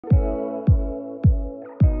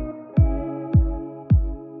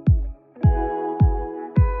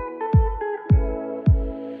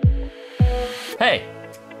Hey,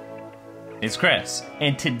 it's Chris,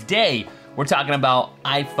 and today we're talking about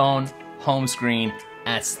iPhone home screen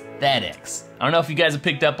aesthetics. I don't know if you guys have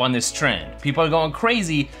picked up on this trend. People are going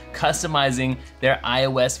crazy customizing their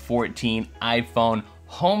iOS 14 iPhone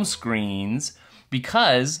home screens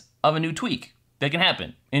because of a new tweak that can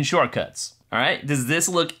happen in shortcuts. All right, does this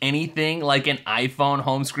look anything like an iPhone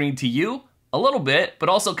home screen to you? A little bit, but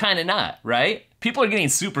also kind of not, right? People are getting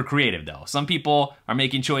super creative though. Some people are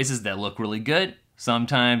making choices that look really good.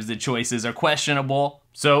 Sometimes the choices are questionable.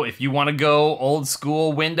 So if you want to go old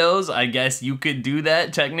school Windows, I guess you could do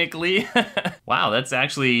that technically. Wow, that's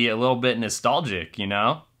actually a little bit nostalgic, you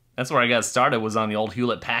know? That's where I got started, was on the old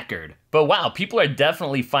Hewlett-Packard. But wow, people are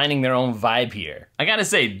definitely finding their own vibe here. I gotta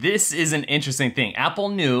say, this is an interesting thing. Apple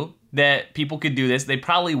knew that people could do this. They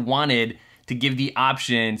probably wanted to give the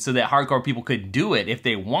option so that hardcore people could do it if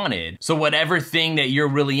they wanted. So whatever thing that you're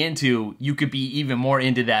really into, you could be even more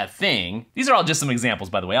into that thing. These are all just some examples,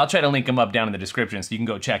 by the way. I'll try to link them up down in the description so you can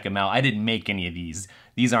go check them out. I didn't make any of these.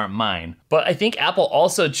 These aren't mine. But I think Apple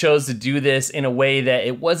also chose to do this in a way that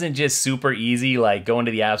it wasn't just super easy, like go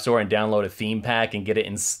into the App Store and download a theme pack and get it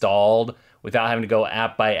installed without having to go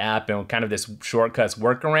app by app and kind of this shortcuts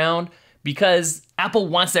workaround, because Apple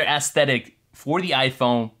wants their aesthetic for the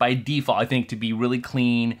iPhone by default, I think, to be really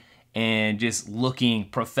clean and just looking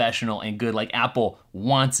professional and good. Like Apple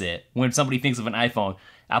wants it. When somebody thinks of an iPhone,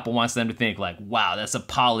 Apple wants them to think like, wow, that's a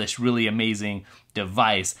polished, really amazing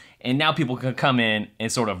device. And now people can come in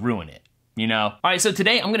and sort of ruin it, you know? All right, so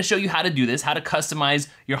today I'm gonna show you how to do this, how to customize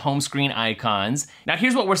your home screen icons. Now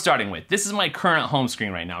here's what we're starting with. This is my current home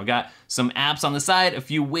screen right now. I got some apps on the side, a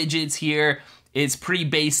few widgets here. It's pretty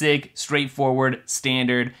basic, straightforward,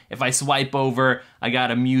 standard. If I swipe over, I got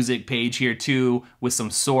a music page here too with some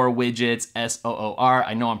SOAR widgets, S-O-O-R.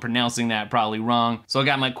 I know I'm pronouncing that probably wrong. So I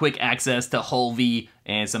got my quick access to Hulvey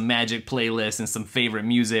and some magic playlists and some favorite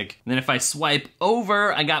music. And then if I swipe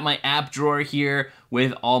over, I got my app drawer here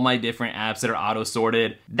with all my different apps that are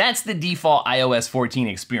auto-sorted. That's the default iOS 14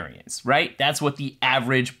 experience, right? That's what the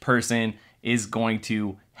average person is going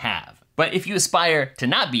to have. But if you aspire to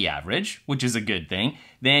not be average, which is a good thing,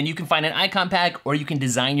 then you can find an icon pack or you can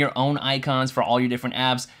design your own icons for all your different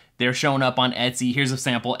apps. They're showing up on Etsy. Here's a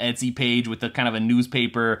sample Etsy page with a kind of a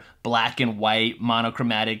newspaper, black and white,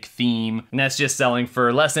 monochromatic theme. And that's just selling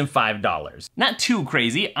for less than $5. Not too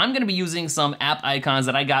crazy. I'm gonna be using some app icons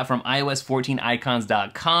that I got from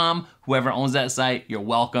iOS14icons.com. Whoever owns that site, you're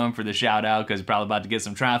welcome for the shout out because you're probably about to get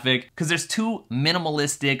some traffic. Because there's two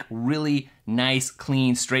minimalistic, really nice,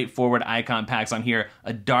 clean, straightforward icon packs on here.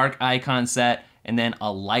 A dark icon set and then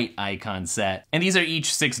a light icon set. And these are each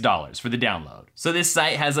 $6 for the download. So this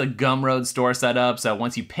site has a Gumroad store set up. So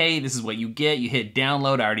once you pay, this is what you get. You hit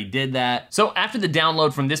download, I already did that. So after the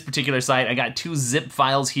download from this particular site, I got 2 zip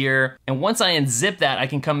files here. And once I unzip that, I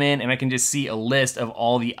can come in and I can just see a list of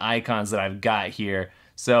all the icons that I've got here.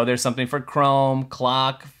 So there's something for Chrome,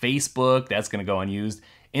 Clock, Facebook, that's gonna go unused.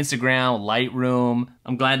 Instagram, Lightroom.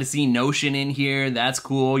 I'm glad to see Notion in here, that's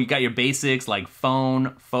cool. You got your basics like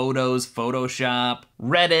phone, photos, Photoshop,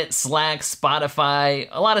 Reddit, Slack, Spotify,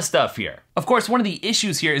 a lot of stuff here. Of course, one of the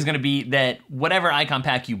issues here is gonna be that whatever icon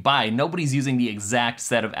pack you buy, nobody's using the exact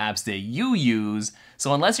set of apps that you use.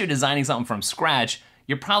 So unless you're designing something from scratch,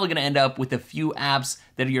 you're probably gonna end up with a few apps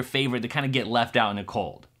that are your favorite that kind of get left out in the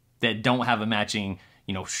cold, that don't have a matching,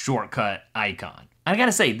 you know, shortcut icon. I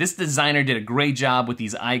gotta say, this designer did a great job with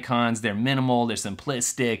these icons. They're minimal, they're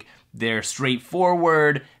simplistic, they're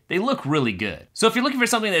straightforward, they look really good. So if you're looking for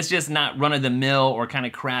something that's just not run-of-the-mill or kind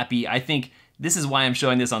of crappy, I think this is why I'm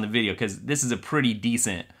showing this on the video, because this is a pretty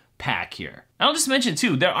decent pack here. I'll just mention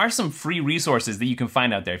too, there are some free resources that you can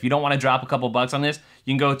find out there. If you don't wanna drop a couple bucks on this,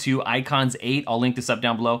 you can go to Icons 8, I'll link this up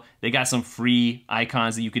down below. They got some free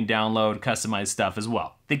icons that you can download, customize stuff as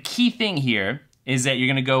well. The key thing here is that you're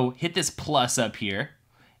gonna go hit this plus up here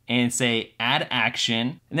and say add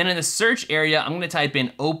action. And then in the search area, I'm gonna type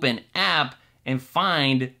in open app and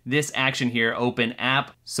find this action here, open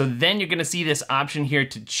app. So then you're gonna see this option here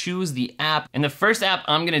to choose the app. And the first app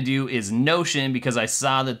I'm gonna do is Notion because I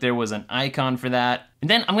saw that there was an icon for that. And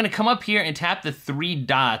then I'm gonna come up here and tap the 3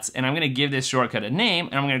 dots and I'm gonna give this shortcut a name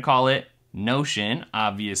and I'm gonna call it Notion,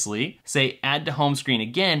 obviously. Say add to home screen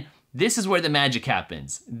again. This is where the magic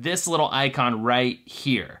happens. This little icon right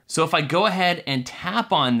here. So if I go ahead and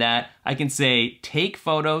tap on that, I can say take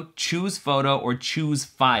photo, or choose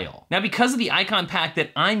file. Now because of the icon pack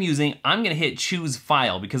that I'm using, I'm gonna hit choose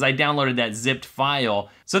file because I downloaded that zipped file.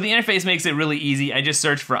 So the interface makes it really easy. I just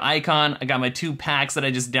search for icon. I got my 2 packs that I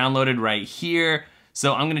just downloaded right here.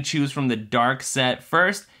 So I'm gonna choose from the dark set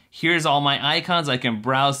first. Here's all my icons I can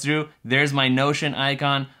browse through. There's my Notion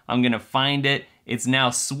icon. I'm gonna find it it's now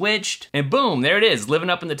switched, and boom, there it is, living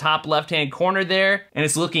up in the top left-hand corner there, and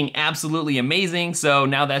it's looking absolutely amazing. So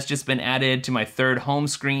now that's just been added to my third home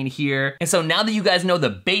screen here. And so now that you guys know the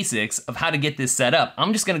basics of how to get this set up,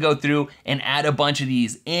 I'm just gonna go through and add a bunch of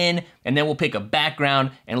these in, and then we'll pick a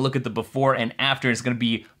background and look at the before and after. It's gonna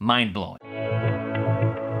be mind-blowing.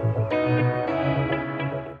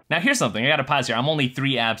 Now here's something, I gotta pause here. I'm only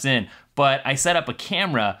 3 apps in, but I set up a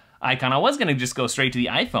camera icon. I was gonna just go straight to the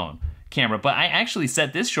iPhone camera, but I actually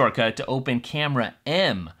set this shortcut to open Camera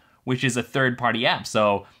M, which is a third-party app.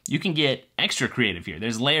 So you can get extra creative here.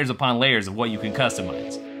 There's layers upon layers of what you can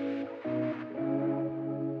customize.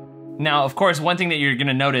 Now, of course, one thing that you're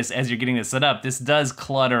gonna notice as you're getting this set up, this does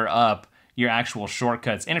clutter up your actual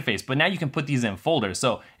shortcuts interface, but now you can put these in folders,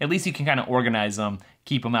 so at least you can kind of organize them,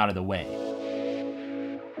 keep them out of the way.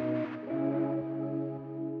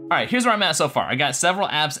 All right, here's where I'm at so far. I got several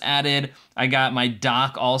apps added. I got my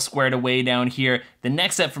dock all squared away down here. The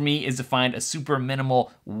next step for me is to find a super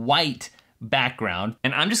minimal white background.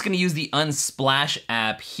 And I'm just gonna use the Unsplash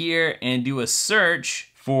app here and do a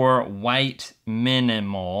search for white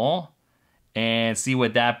minimal and see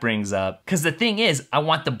what that brings up. Because the thing is, I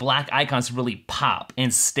want the black icons to really pop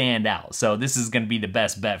and stand out. So this is gonna be the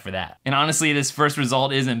best bet for that. And honestly, this first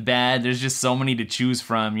result isn't bad. There's just so many to choose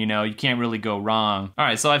from, you know, you can't really go wrong. All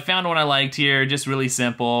right, so I found one I liked here, just really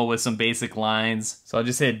simple with some basic lines. So I'll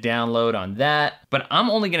just hit download on that. But I'm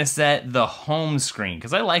only gonna set the home screen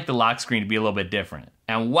because I like the lock screen to be a little bit different.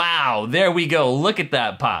 And wow, there we go, look at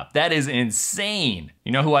that pop. That is insane.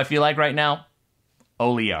 You know who I feel like right now?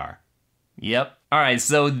 Oliar. Yep. All right,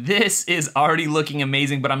 so this is already looking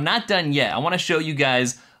amazing, but I'm not done yet. I wanna show you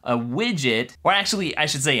guys a widget, or actually I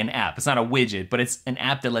should say an app. It's not a widget, but it's an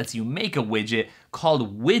app that lets you make a widget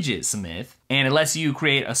called Widgetsmith, and it lets you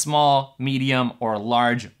create a small, medium, or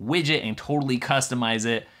large widget and totally customize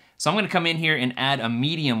it. So I'm gonna come in here and add a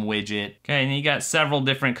medium widget. Okay, and you got several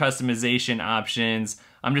different customization options.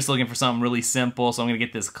 I'm just looking for something really simple, so I'm gonna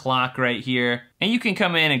get this clock right here. And you can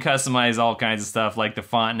come in and customize all kinds of stuff like the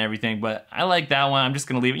font and everything, but I like that one. I'm just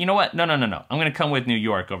gonna leave it. You know what? No. I'm gonna come with New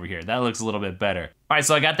York over here. That looks a little bit better. All right,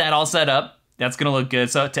 so I got that all set up. That's gonna look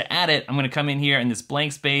good. So to add it, I'm gonna come in here in this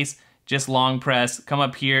blank space, just long press, come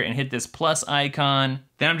up here and hit this plus icon.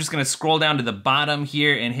 Then I'm just gonna scroll down to the bottom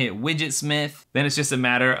here and hit Widgetsmith. Then it's just a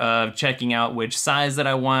matter of checking out which size that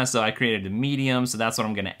I want. So I created a medium, so that's what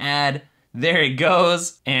I'm gonna add. There it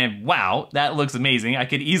goes, and wow, that looks amazing. I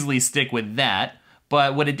could easily stick with that,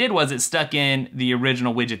 but what it did was it stuck in the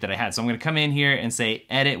original widget that I had. So I'm gonna come in here and say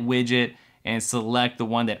edit widget and select the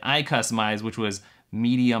one that I customized, which was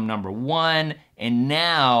medium number 1, and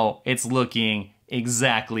now it's looking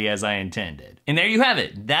exactly as I intended. And there you have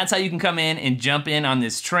it. That's how you can come in and jump in on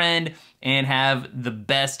this trend and have the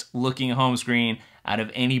best looking home screen out of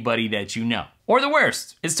anybody that you know. Or the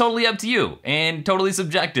worst. It's totally up to you and totally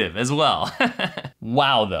subjective as well.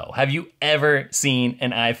 Wow though, have you ever seen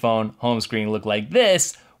an iPhone home screen look like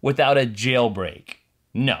this without a jailbreak?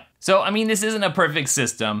 No. So, I mean, this isn't a perfect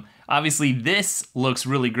system. Obviously this looks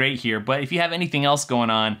really great here, but if you have anything else going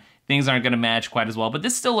on, things aren't gonna match quite as well, but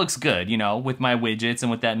this still looks good, you know, with my widgets and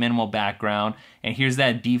with that minimal background. And here's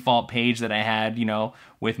that default page that I had, you know,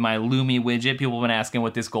 with my Lumi widget. People have been asking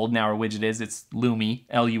what this golden hour widget is. It's Lumi,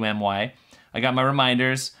 L-U-M-Y. I got my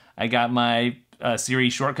reminders. I got my Siri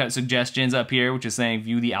shortcut suggestions up here, which is saying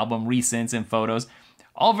view the album recents and photos.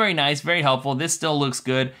 All very nice, very helpful. This still looks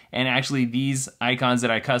good. And actually these icons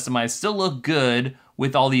that I customized still look good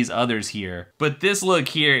with all these others here. But this look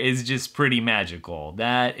here is just pretty magical.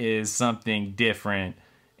 That is something different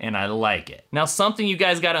and I like it. Now something you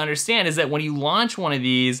guys gotta understand is that when you launch one of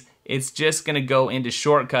these, it's just gonna go into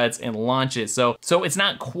shortcuts and launch it. So it's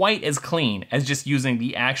not quite as clean as just using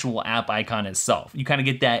the actual app icon itself. You kind of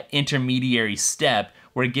get that intermediary step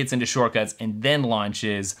where it gets into shortcuts and then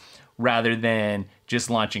launches rather than just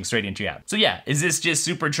launching straight into your app. So yeah, is this just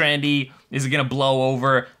super trendy? Is it gonna blow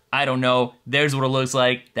over? I don't know. There's what it looks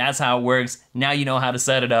like. That's how it works. Now you know how to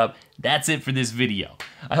set it up. That's it for this video.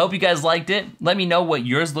 I hope you guys liked it. Let me know what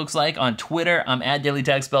yours looks like on Twitter. I'm at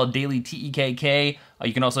DailyTech, spelled Daily T-E-K-K.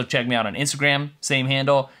 You can also check me out on Instagram, same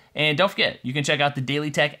handle. And don't forget, you can check out the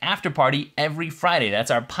Daily Tech After Party every Friday.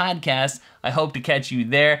 That's our podcast. I hope to catch you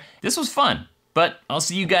there. This was fun, but I'll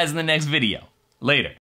see you guys in the next video. Later.